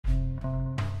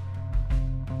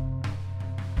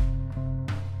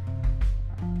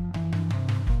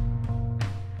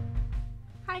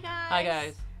Hi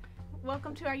guys.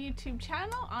 Welcome to our YouTube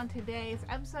channel. On today's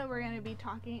episode, we're going to be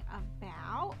talking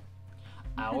about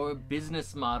Our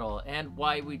business model and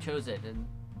why we chose it. And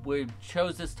we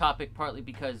chose this topic partly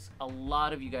because a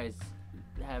lot of you guys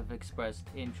have expressed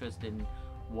interest in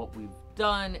what we've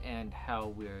done and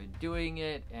how we're doing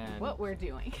it and what we're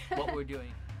doing. what we're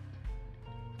doing.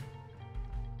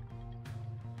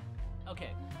 Okay,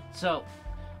 so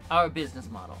our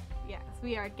business model. Yes,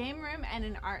 we are a game room and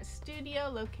an art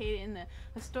studio located in the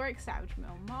historic Savage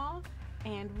Mill Mall.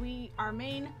 And our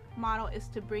main model is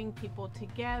to bring people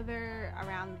together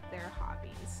around their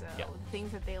hobbies. So the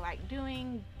things that they like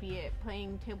doing, be it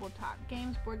playing tabletop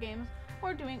games, board games,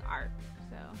 or doing art.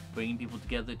 So Bringing people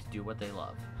together to do what they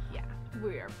love. yeah,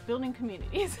 we are building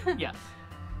communities. Yes.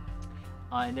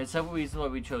 And there's several reasons why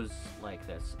we chose like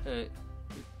this to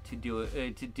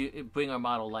bring our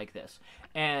model like this.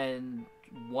 And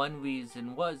one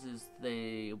reason is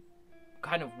the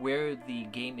kind of where the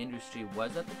game industry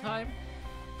was at the time.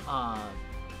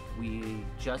 We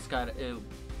just got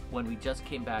when we just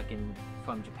came back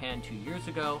from Japan 2 years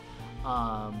ago.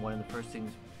 One of the first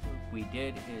things we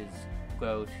did is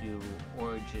go to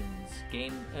Origins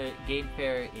game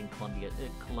fair in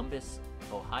Columbus,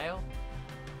 Ohio.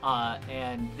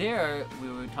 And there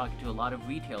we were talking to a lot of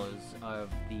retailers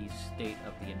of the state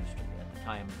of the industry at the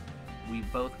time. We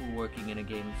both were working in a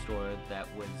game store that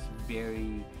was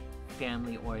very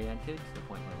family oriented to the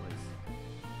point where it was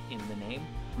in the name.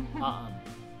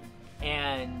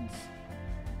 And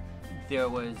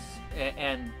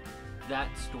that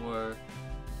store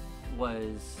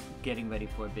was getting ready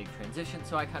for a big transition,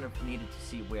 so I kind of needed to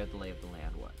see where the lay of the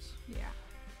land was. Yeah.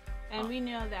 And we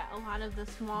know that a lot of the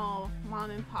small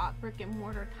mom and pop brick and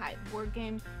mortar type board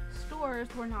game stores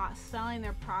were not selling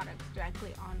their products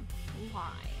directly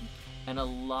online. And a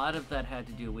lot of that had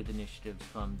to do with initiatives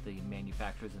from the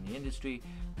manufacturers in the industry,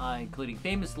 including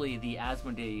famously the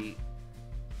Asmodee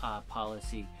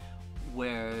policy,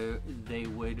 where they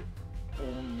would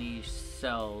only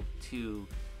sell to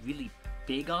really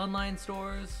big online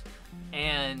stores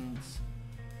and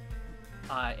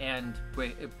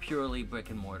purely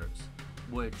brick and mortars,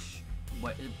 which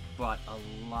brought a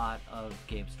lot of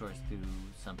game stores through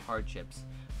some hardships.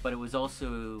 But it was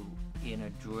also in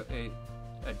a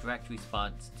direct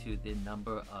response to the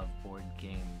number of board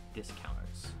game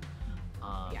discounters.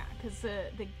 Yeah, because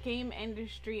the game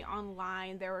industry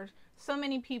online, there were so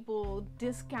many people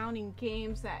discounting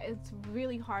games that it's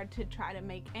really hard to try to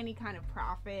make any kind of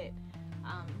profit.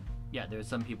 Yeah, there's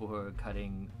some people who are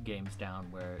cutting games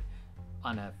down where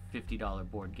on a $50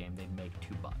 board game they'd make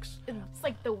 $2. It's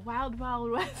like the wild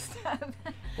west of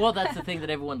Well, that's the thing that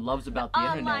everyone loves about the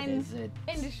internet is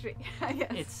industry.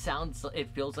 Yes. It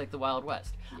feels like the Wild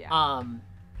West. Yeah.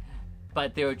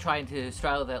 But they were trying to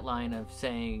straddle that line of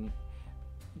trying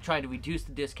to reduce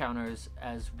the discounters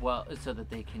as well, so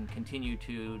that they can continue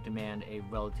to demand a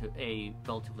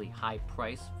relatively high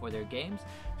price for their games,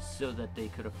 so that they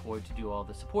could afford to do all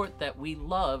the support that we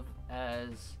love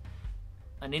as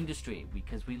an industry,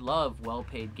 because we love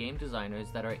well-paid game designers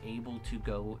that are able to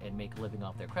go and make a living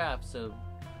off their craft. So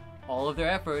all of their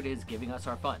effort is giving us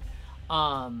our fun.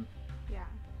 Yeah.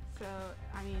 So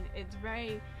I mean, it's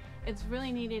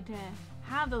really needed to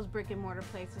have those brick and mortar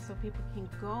places so people can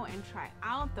go and try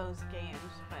out those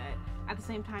games, but at the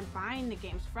same time buying the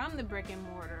games from the brick and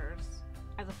mortars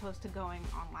as opposed to going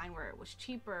online where it was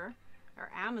cheaper, or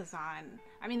Amazon.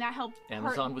 I mean, that helped.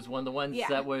 Amazon was one of the ones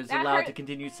that was allowed to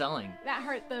continue selling. That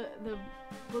hurt the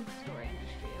bookstore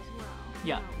industry as well.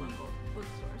 Yeah. Local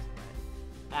bookstores.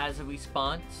 But as a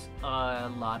response,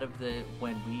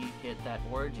 when we hit that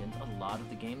Origins, a lot of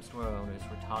the game store owners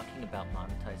were talking about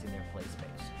monetizing their play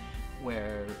space,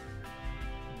 where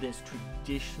this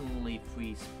traditionally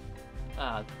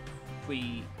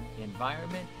free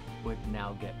environment would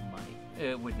now get money.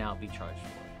 It would now be charged for.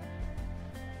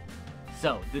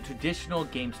 So, the traditional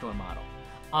game store model.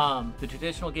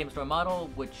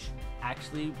 Which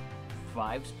actually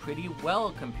thrives pretty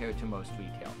well compared to most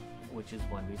retail, which is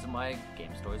one reason why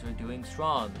game stores are doing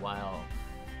strong, while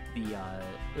we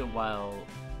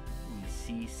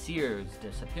see Sears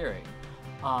disappearing,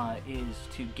 is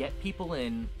to get people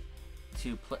in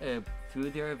to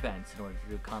through their events in order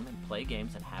to come and play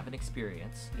games and have an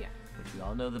experience. Yeah. Which we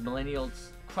all know the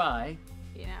millennials cry.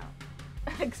 You know.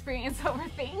 Experience over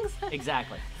things.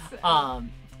 Exactly. So,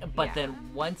 then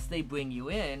once they bring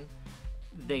you in,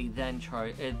 they then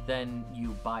charge. Then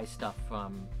you buy stuff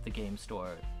from the game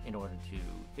store in order to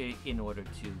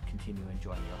continue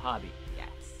enjoying your hobby. Yes.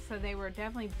 So they were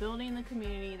definitely building the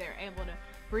community. They're able to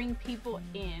bring people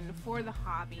in for the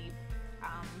hobby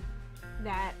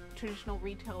that traditional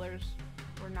retailers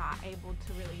were not able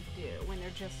to really do when they're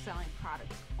just selling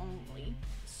products only.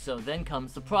 So then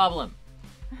comes the problem.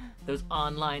 Those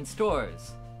online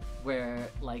stores where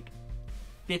like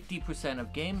 50%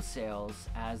 of game sales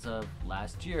as of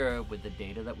last year, with the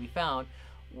data that we found,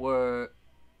 were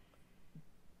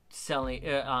selling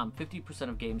 50%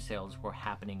 of game sales were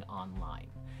happening online,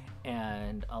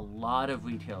 and a lot of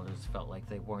retailers felt like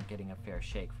they weren't getting a fair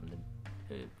shake from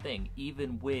the thing,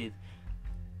 even with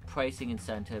pricing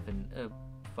incentive and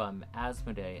from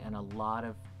Asmodee, and a lot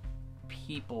of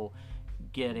people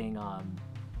getting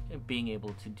being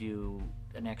able to do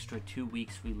an extra 2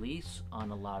 weeks release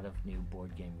on a lot of new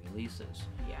board game releases.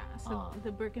 Yeah, so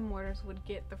the brick and mortars would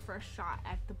get the first shot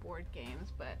at the board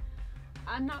games, but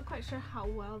I'm not quite sure how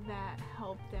well that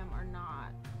helped them or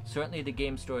not. Certainly the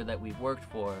game store that we worked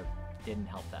for didn't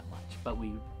help that much, but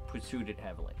we pursued it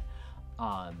heavily.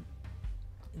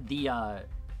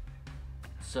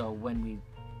 So when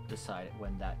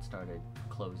that started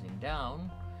closing down,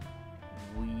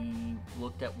 we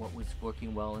looked at what was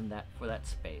working well for that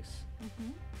space,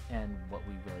 and what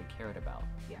we really cared about.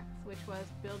 Yes, which was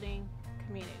building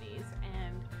communities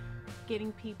and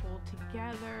getting people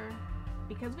together,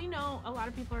 because we know a lot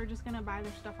of people are just going to buy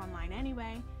their stuff online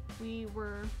anyway. We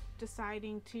were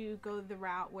deciding to go the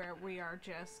route where we are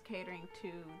just catering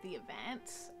to the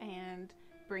events and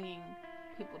bringing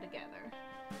people together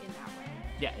in that way.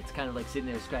 Yeah, it's kind of like sitting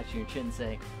there scratching your chin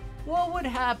saying, what would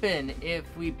happen if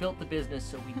we built the business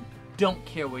so we don't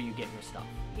care where you get your stuff?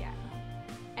 Yeah.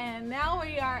 And now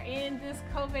we are in this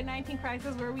COVID-19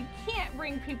 crisis where we can't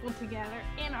bring people together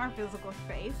in our physical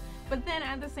space. But then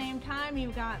at the same time,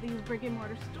 you've got these brick and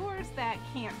mortar stores that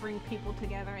can't bring people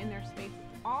together in their spaces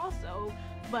also.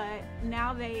 But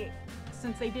now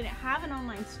since they didn't have an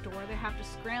online store, they have to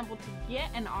scramble to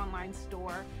get an online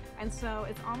store. And so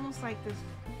it's almost like this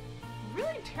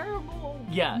really terrible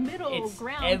middle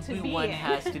ground to be in. Everyone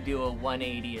has to do a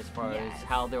 180 as far as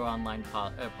how their online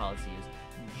policy is,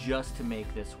 just to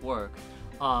make this work.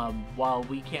 While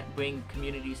we can't bring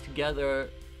communities together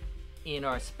in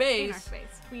our space,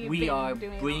 we are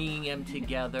bringing them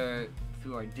together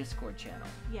through our Discord channel.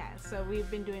 Yeah, so we've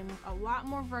been doing a lot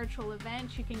more virtual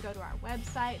events. You can go to our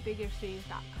website,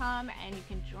 bigyourstudios.com, and you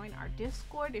can join our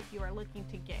Discord. If you are looking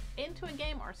to get into a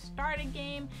game or start a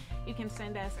game, you can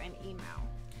send us an email.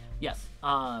 Yes,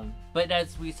 but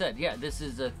as we said, this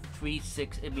is a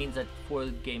 3-6. It means that for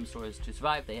game stores to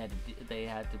survive, they had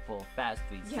to pull fast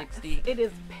 360. Yes, it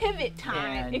is pivot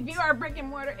time. If you are brick and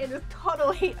mortar, it is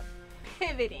totally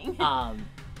pivoting.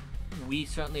 We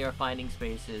certainly are finding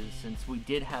spaces, since we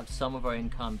did have some of our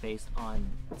income based on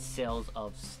sales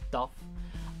of stuff.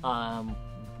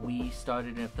 We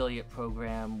started an affiliate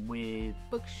program with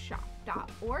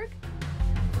bookshop.org.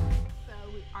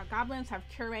 Our goblins have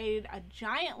curated a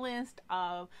giant list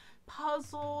of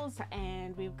puzzles,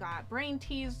 and we've got brain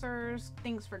teasers,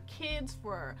 things for kids,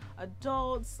 for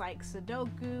adults, like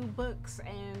Sudoku books,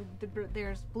 and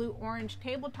there's blue-orange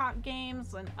tabletop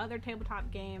games and other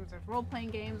tabletop games. There's role-playing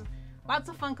games, lots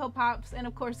of Funko Pops, and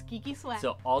of course Geeky Sweat.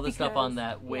 So all the stuff on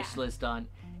that wish list on,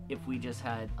 if we just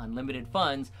had unlimited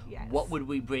funds, what would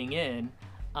we bring in?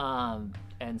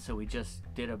 And so we just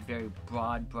did a very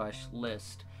broad brush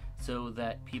list, so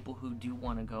that people who do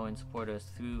want to go and support us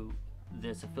through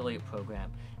this affiliate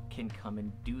program can come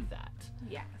and do that.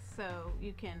 Yeah, so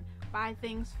you can buy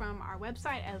things from our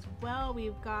website as well.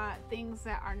 We've got things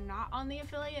that are not on the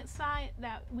affiliate site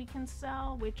that we can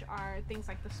sell, which are things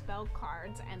like the spell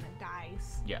cards and the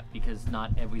dice. Yeah, because not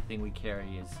everything we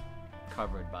carry is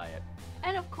covered by it.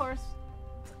 And of course,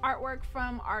 artwork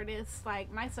from artists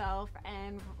like myself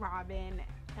and Robin,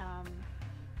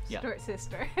 Stuart's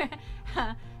sister,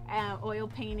 oil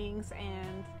paintings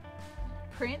and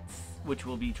prints, which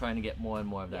we'll be trying to get more and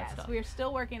more of that stuff. We're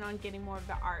still working on getting more of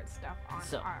the art stuff on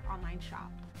our online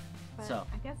shop. But so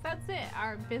I guess that's it.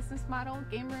 Our business model,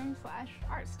 game room /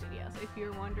 art studio. So if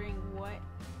you're wondering what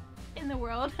in the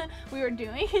world we were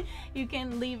doing, you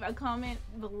can leave a comment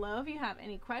below if you have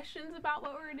any questions about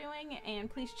what we're doing, and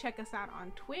please check us out on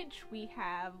Twitch. We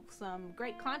have some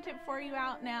great content for you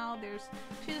out now. There's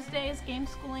Tuesdays Game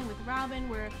Schooling with Robin,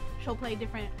 where she'll play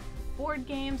different board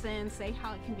games and say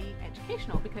how it can be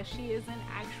educational, because she is an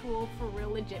actual, for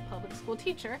real, legit public school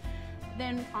teacher.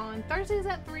 Then on Thursdays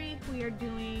at 3, we are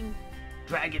doing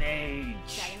Dragon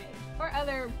Age or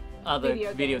other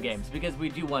video games, because we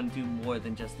do want to do more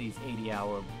than just these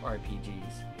 80-hour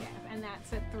RPGs. Yeah, and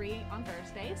that's at 3 on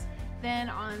Thursdays. Then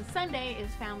on Sunday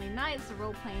is Family Nights, a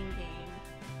role-playing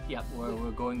game. Yep, where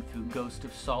we're going through Ghost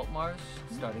of Saltmarsh,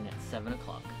 starting at 7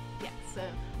 o'clock. Yeah, so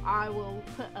I will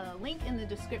put a link in the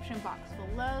description box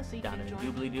below so you can join. Down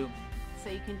in the doobly-doo. so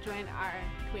you can join our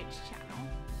Twitch channel.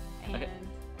 And okay.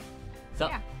 So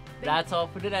yeah, that's all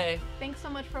for today. Thanks so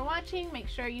much for watching. Make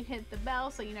sure you hit the bell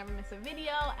so you never miss a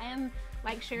video, and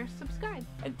like, share, subscribe.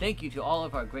 And thank you to all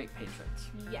of our great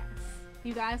patrons. Yes,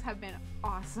 you guys have been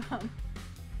awesome.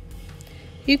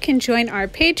 You can join our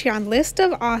Patreon list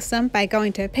of awesome by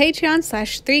going to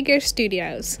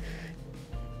Patreon/3gearstudios.